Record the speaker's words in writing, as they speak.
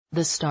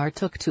The star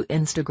took to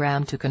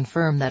Instagram to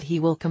confirm that he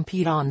will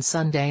compete on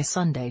Sunday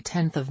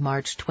 10th of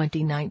March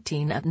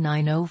 2019 at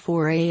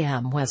 9:04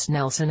 a.m. Wes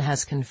Nelson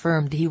has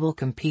confirmed he will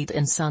compete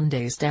in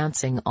Sunday's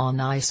Dancing on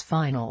Ice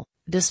final,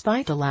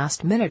 despite a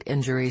last-minute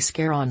injury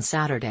scare on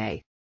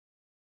Saturday.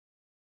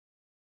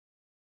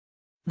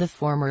 The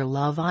former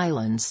Love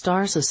Island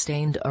star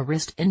sustained a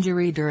wrist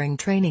injury during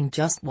training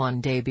just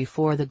one day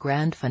before the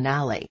grand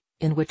finale,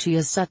 in which he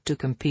is set to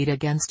compete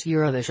against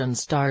Eurovision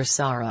stars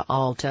Sara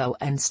Alto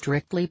and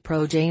Strictly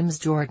Pro James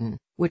Jordan,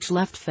 which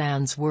left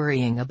fans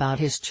worrying about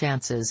his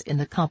chances in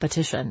the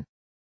competition.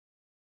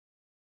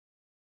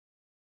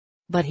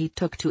 But he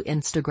took to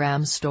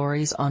Instagram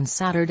stories on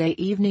Saturday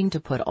evening to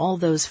put all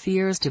those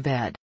fears to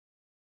bed.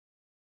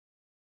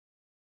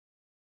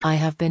 "I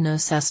have been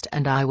assessed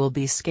and I will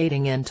be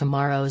skating in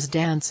tomorrow's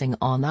Dancing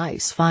on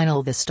Ice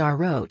final," the star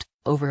wrote,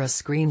 over a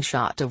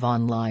screenshot of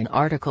online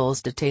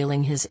articles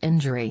detailing his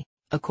injury.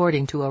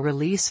 According to a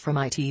release from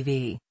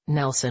ITV,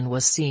 Nelson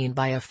was seen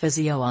by a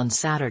physio on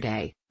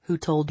Saturday, who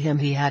told him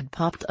he had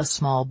popped a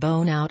small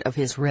bone out of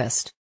his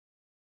wrist.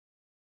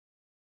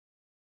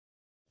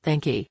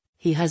 Thankfully,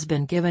 he has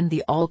been given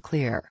the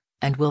all-clear,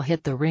 and will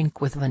hit the rink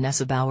with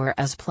Vanessa Bauer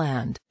as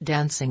planned.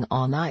 Dancing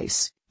on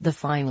Ice, the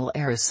final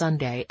airs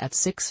Sunday at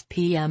 6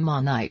 p.m.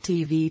 on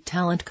ITV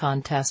talent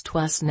contest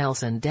Wes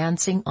Nelson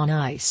Dancing on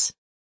Ice.